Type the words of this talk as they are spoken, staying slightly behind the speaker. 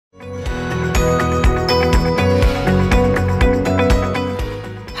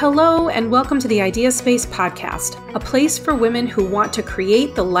and welcome to the Idea Space podcast, a place for women who want to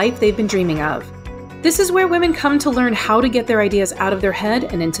create the life they've been dreaming of. This is where women come to learn how to get their ideas out of their head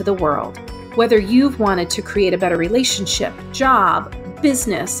and into the world. Whether you've wanted to create a better relationship, job,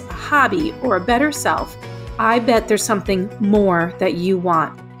 business, a hobby, or a better self, I bet there's something more that you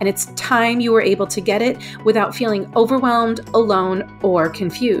want, and it's time you were able to get it without feeling overwhelmed, alone, or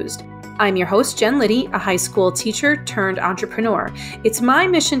confused. I'm your host, Jen Liddy, a high school teacher turned entrepreneur. It's my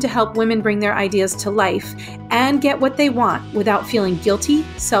mission to help women bring their ideas to life and get what they want without feeling guilty,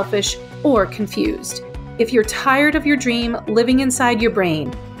 selfish, or confused. If you're tired of your dream living inside your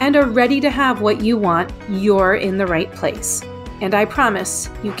brain and are ready to have what you want, you're in the right place. And I promise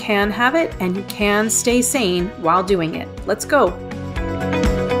you can have it and you can stay sane while doing it. Let's go.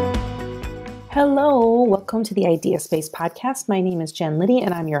 Hello, welcome to the Idea Space podcast. My name is Jen Liddy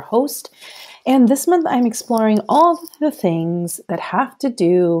and I'm your host. And this month I'm exploring all the things that have to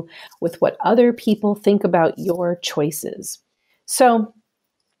do with what other people think about your choices. So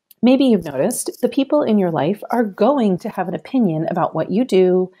maybe you've noticed the people in your life are going to have an opinion about what you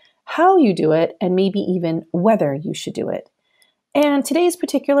do, how you do it, and maybe even whether you should do it. And today's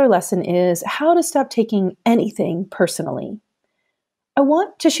particular lesson is how to stop taking anything personally. I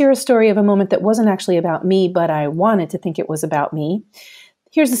want to share a story of a moment that wasn't actually about me, but I wanted to think it was about me.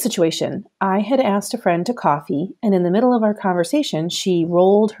 Here's the situation. I had asked a friend to coffee, and in the middle of our conversation, she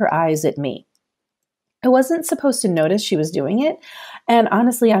rolled her eyes at me. I wasn't supposed to notice she was doing it, and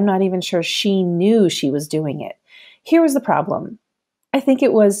honestly, I'm not even sure she knew she was doing it. Here was the problem. I think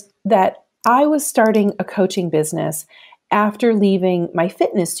it was that I was starting a coaching business after leaving my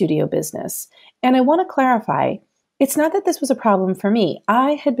fitness studio business, and I want to clarify, it's not that this was a problem for me.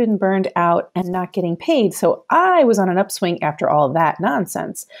 I had been burned out and not getting paid, so I was on an upswing after all of that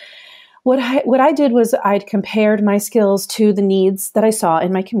nonsense. What I did was I'd compared my skills to the needs that I saw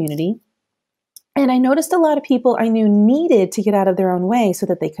in my community, and I noticed a lot of people I knew needed to get out of their own way so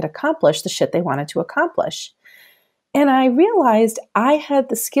that they could accomplish the shit they wanted to accomplish. And I realized I had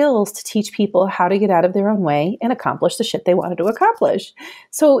the skills to teach people how to get out of their own way and accomplish the shit they wanted to accomplish.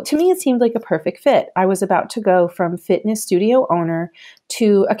 So to me, it seemed like a perfect fit. I was about to go from fitness studio owner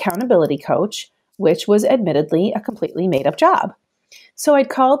to accountability coach, which was admittedly a completely made up job. So I'd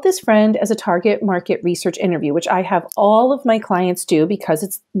called this friend as a target market research interview, which I have all of my clients do because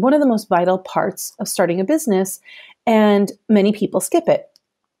it's one of the most vital parts of starting a business, and many people skip it.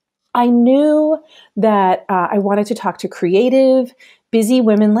 I knew that I wanted to talk to creative, busy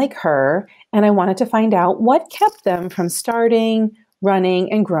women like her, and I wanted to find out what kept them from starting, running,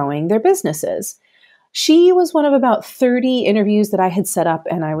 and growing their businesses. She was one of about 30 interviews that I had set up,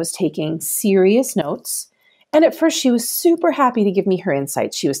 and I was taking serious notes. And at first, she was super happy to give me her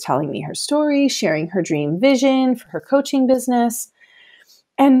insights. She was telling me her story, sharing her dream vision for her coaching business.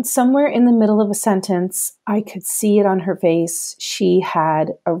 And somewhere in the middle of a sentence, I could see it on her face. She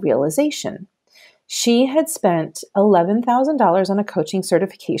had a realization. She had spent $11,000 on a coaching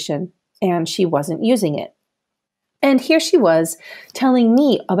certification, and she wasn't using it. And here she was telling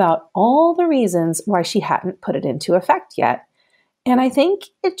me about all the reasons why she hadn't put it into effect yet. And I think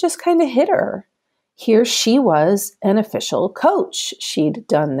it just kind of hit her. Here she was, an official coach. She'd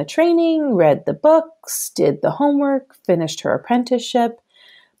done the training, read the books, did the homework, finished her apprenticeship.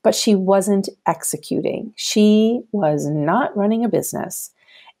 But she wasn't executing. She was not running a business.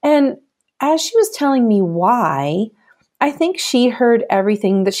 And as she was telling me why, I think she heard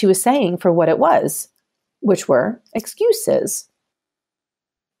everything that she was saying for what it was, which were excuses.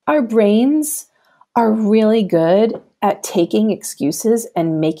 Our brains are really good at taking excuses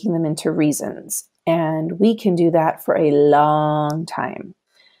and making them into reasons. And we can do that for a long time.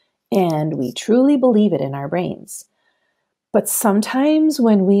 And we truly believe it in our brains. But sometimes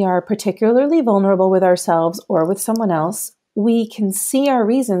when we are particularly vulnerable with ourselves or with someone else, we can see our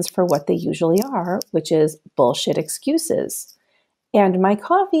reasons for what they usually are, which is bullshit excuses. And my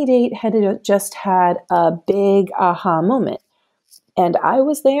coffee date had just had a big aha moment. And I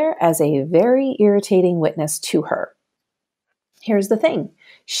was there as a very irritating witness to her. Here's the thing.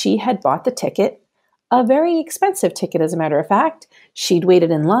 She had bought the ticket, a very expensive ticket, as a matter of fact. She'd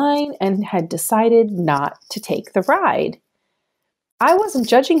waited in line and had decided not to take the ride. I wasn't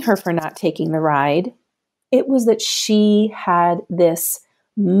judging her for not taking the ride. It was that she had this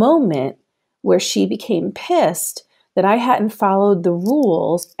moment where she became pissed that I hadn't followed the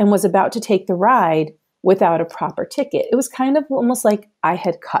rules and was about to take the ride without a proper ticket. It was kind of almost like I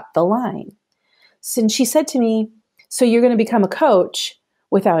had cut the line. So she said to me, "So you're going to become a coach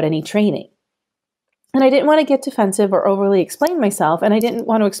without any training?" And I didn't want to get defensive or overly explain myself, and I didn't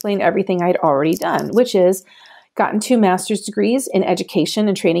want to explain everything I'd already done, which is, gotten 2 master's degrees in education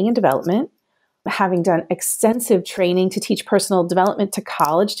and training and development, having done extensive training to teach personal development to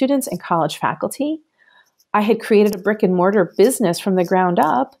college students and college faculty. I had created a brick and mortar business from the ground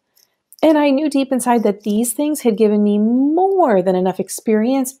up, and I knew deep inside that these things had given me more than enough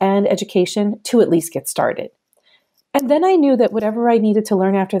experience and education to at least get started. And then I knew that whatever I needed to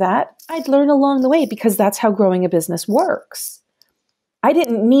learn after that, I'd learn along the way because that's how growing a business works. I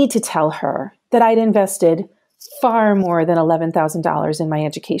didn't need to tell her that I'd invested far more than $11,000 in my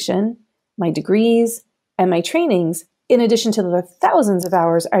education, my degrees, and my trainings, in addition to the thousands of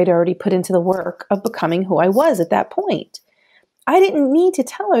hours I'd already put into the work of becoming who I was at that point. I didn't need to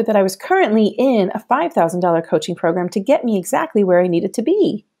tell her that I was currently in a $5,000 coaching program to get me exactly where I needed to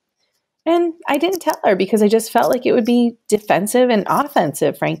be. And I didn't tell her because I just felt like it would be defensive and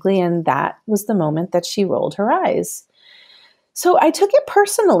offensive, frankly, and that was the moment that she rolled her eyes. So I took it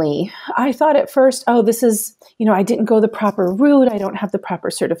personally. I thought at first, oh, this is, I didn't go the proper route. I don't have the proper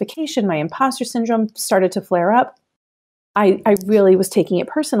certification. My imposter syndrome started to flare up. I really was taking it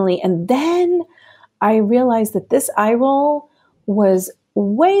personally. And then I realized that this eye roll was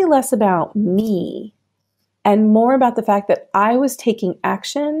way less about me and more about the fact that I was taking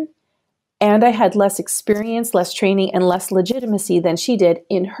action and I had less experience, less training, and less legitimacy than she did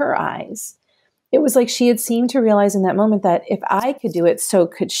in her eyes. It was like she had seemed to realize in that moment that if I could do it, so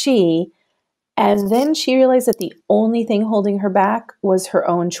could she. And then she realized that the only thing holding her back was her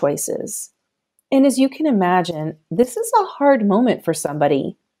own choices. And as you can imagine, this is a hard moment for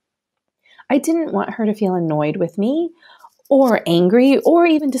somebody. I didn't want her to feel annoyed with me or angry or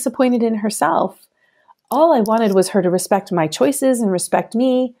even disappointed in herself. All I wanted was her to respect my choices and respect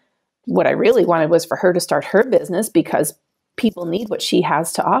me. What I really wanted was for her to start her business because people need what she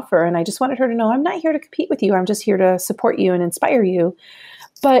has to offer. And I just wanted her to know I'm not here to compete with you. I'm just here to support you and inspire you.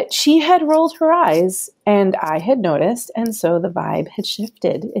 But she had rolled her eyes and I had noticed. And so the vibe had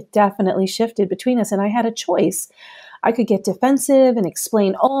shifted. It definitely shifted between us. And I had a choice. I could get defensive and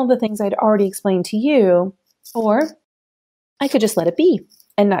explain all of the things I'd already explained to you, or I could just let it be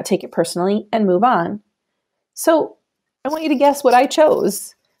and not take it personally and move on. So I want you to guess what I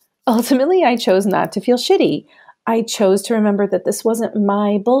chose. Ultimately, I chose not to feel shitty. I chose to remember that this wasn't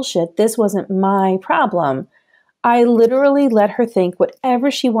my bullshit. This wasn't my problem. I literally let her think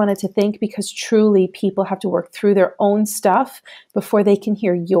whatever she wanted to think because truly people have to work through their own stuff before they can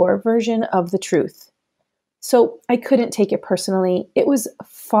hear your version of the truth. So I couldn't take it personally. It was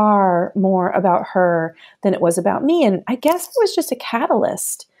far more about her than it was about me. And I guess it was just a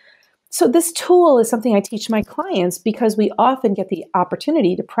catalyst. So this tool is something I teach my clients because we often get the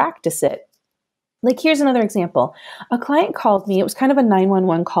opportunity to practice it. Like, here's another example. A client called me. It was kind of a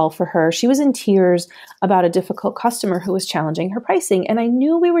 911 call for her. She was in tears about a difficult customer who was challenging her pricing. And I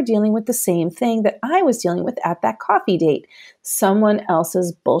knew we were dealing with the same thing that I was dealing with at that coffee date, someone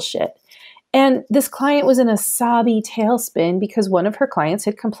else's bullshit. And this client was in a sobby tailspin because one of her clients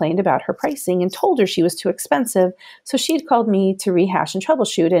had complained about her pricing and told her she was too expensive. So she had called me to rehash and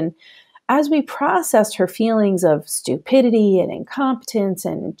troubleshoot. And as we processed her feelings of stupidity and incompetence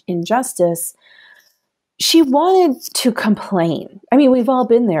and injustice, she wanted to complain. I mean, we've all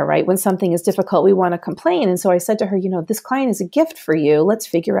been there, right? When something is difficult, we want to complain. And so I said to her, this client is a gift for you. Let's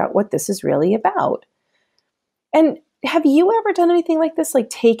figure out what this is really about. And have you ever done anything like this, like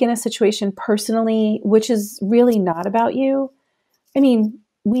taken a situation personally, which is really not about you? I mean,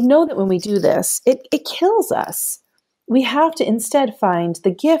 we know that when we do this, it kills us. We have to instead find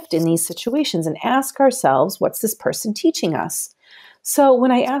the gift in these situations and ask ourselves, what's this person teaching us? So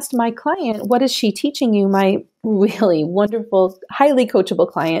when I asked my client, what is she teaching you? My really wonderful, highly coachable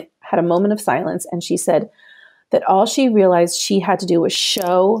client had a moment of silence. And she said that all she realized she had to do was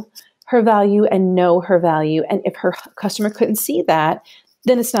show her value and know her value. And if her customer couldn't see that,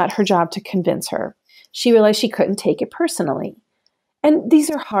 then it's not her job to convince her. She realized she couldn't take it personally. And these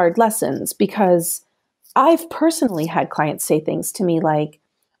are hard lessons because I've personally had clients say things to me like,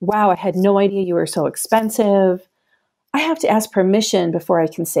 wow, I had no idea you were so expensive. I have to ask permission before I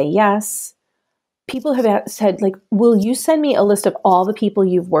can say yes. People have said, like, will you send me a list of all the people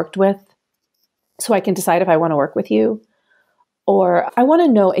you've worked with so I can decide if I want to work with you? Or I want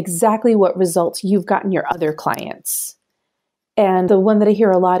to know exactly what results you've gotten your other clients. And the one that I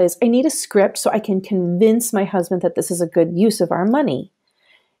hear a lot is, I need a script so I can convince my husband that this is a good use of our money.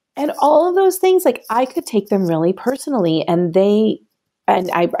 And all of those things, like, I could take them really personally. And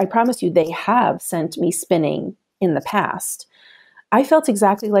I promise you, they have sent me spinning in the past. I felt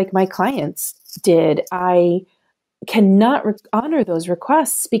exactly like my clients did. I cannot honor those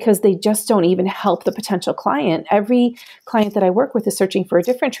requests because they just don't even help the potential client. Every client that I work with is searching for a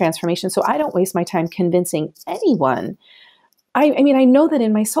different transformation. So I don't waste my time convincing anyone. I mean, I know that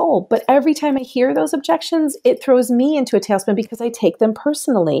in my soul, but every time I hear those objections, it throws me into a tailspin because I take them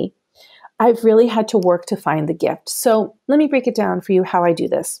personally. I've really had to work to find the gift. So let me break it down for you how I do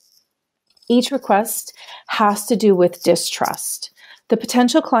this. Each request has to do with distrust. The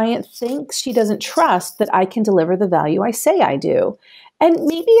potential client thinks she doesn't trust that I can deliver the value I say I do. And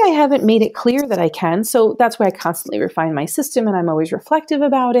maybe I haven't made it clear that I can, so that's why I constantly refine my system and I'm always reflective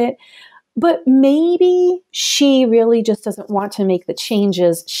about it. But maybe she really just doesn't want to make the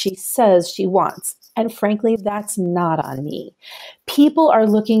changes she says she wants. And frankly, that's not on me. People are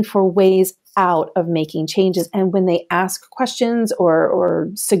looking for ways out of making changes. And when they ask questions or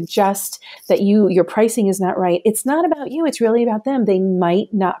suggest that your pricing is not right, it's not about you. It's really about them. They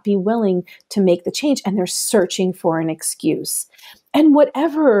might not be willing to make the change and they're searching for an excuse. And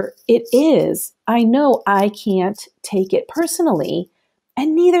whatever it is, I know I can't take it personally,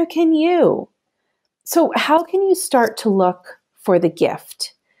 and neither can you. So how can you start to look for the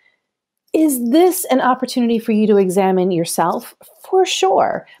gift? Is this an opportunity for you to examine yourself? For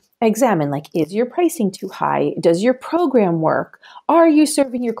sure. Examine, like, is your pricing too high? Does your program work? Are you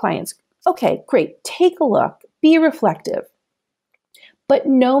serving your clients? Okay, great. Take a look. Be reflective. But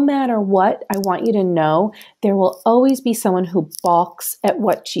no matter what, I want you to know there will always be someone who balks at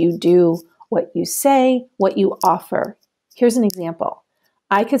what you do, what you say, what you offer. Here's an example.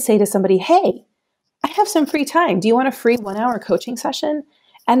 I could say to somebody, hey, I have some free time. Do you want a free 1-hour coaching session?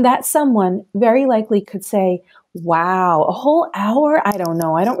 And that someone very likely could say, wow, a whole hour? I don't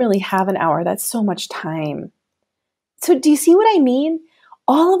know. I don't really have an hour. That's so much time. So do you see what I mean?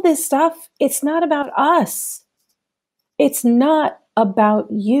 All of this stuff, it's not about us. It's not about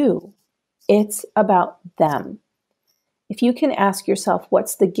you. It's about them. If you can ask yourself,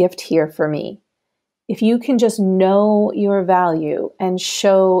 what's the gift here for me? If you can just know your value and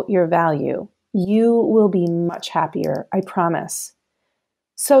show your value, you will be much happier, I promise.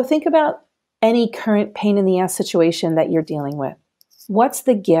 So think about any current pain in the ass situation that you're dealing with. What's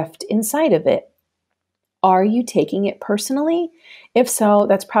the gift inside of it? Are you taking it personally? If so,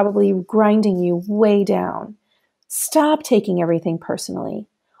 that's probably grinding you way down. Stop taking everything personally.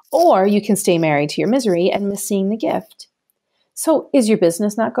 Or you can stay married to your misery and miss seeing the gift. So is your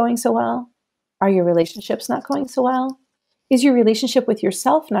business not going so well? Are your relationships not going so well? Is your relationship with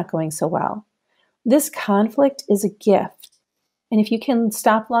yourself not going so well? This conflict is a gift. And if you can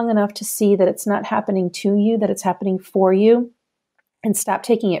stop long enough to see that it's not happening to you, that it's happening for you, and stop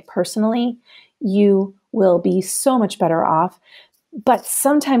taking it personally, you will be so much better off. But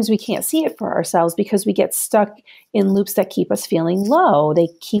sometimes we can't see it for ourselves because we get stuck in loops that keep us feeling low. They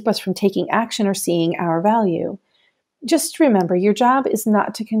keep us from taking action or seeing our value. Just remember, your job is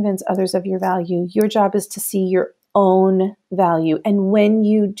not to convince others of your value. Your job is to see your own value. And when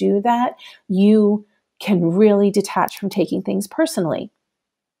you do that, you can really detach from taking things personally.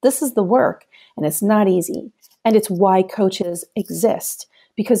 This is the work, and it's not easy. And it's why coaches exist.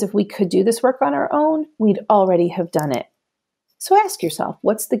 Because if we could do this work on our own, we'd already have done it. So ask yourself,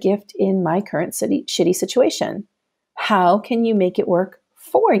 what's the gift in my current shitty situation? How can you make it work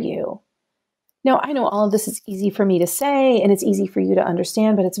for you? Now, I know all of this is easy for me to say and it's easy for you to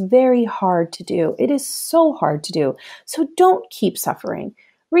understand, but it's very hard to do. It is so hard to do. So don't keep suffering.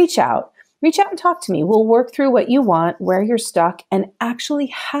 Reach out. Reach out and talk to me. We'll work through what you want, where you're stuck, and actually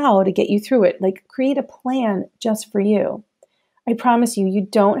how to get you through it. Like, create a plan just for you. I promise you, you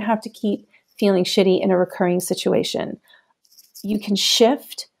don't have to keep feeling shitty in a recurring situation. You can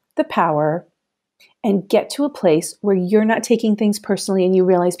shift the power and get to a place where you're not taking things personally and you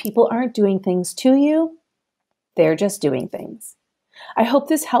realize people aren't doing things to you. They're just doing things. I hope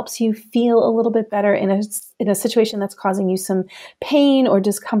this helps you feel a little bit better in a situation that's causing you some pain or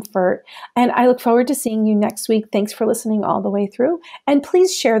discomfort. And I look forward to seeing you next week. Thanks for listening all the way through. And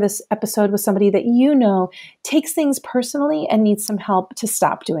please share this episode with somebody that you know takes things personally and needs some help to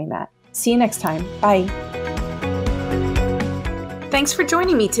stop doing that. See you next time. Bye. Thanks for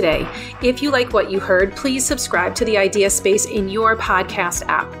joining me today. If you like what you heard, please subscribe to the Idea Space in your podcast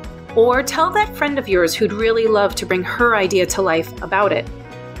app. Or tell that friend of yours who'd really love to bring her idea to life about it.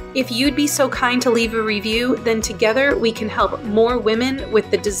 If you'd be so kind to leave a review, then together we can help more women with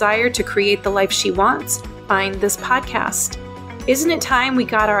the desire to create the life she wants find this podcast. Isn't it time we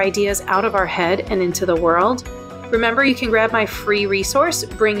got our ideas out of our head and into the world? Remember, you can grab my free resource,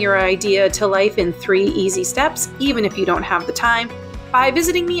 Bring Your Idea to Life in 3 Easy Steps, even if you don't have the time, by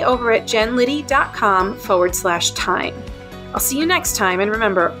visiting me over at jenliddy.com/time. I'll see you next time, and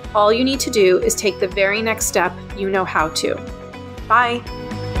remember, all you need to do is take the very next step you know how to. Bye.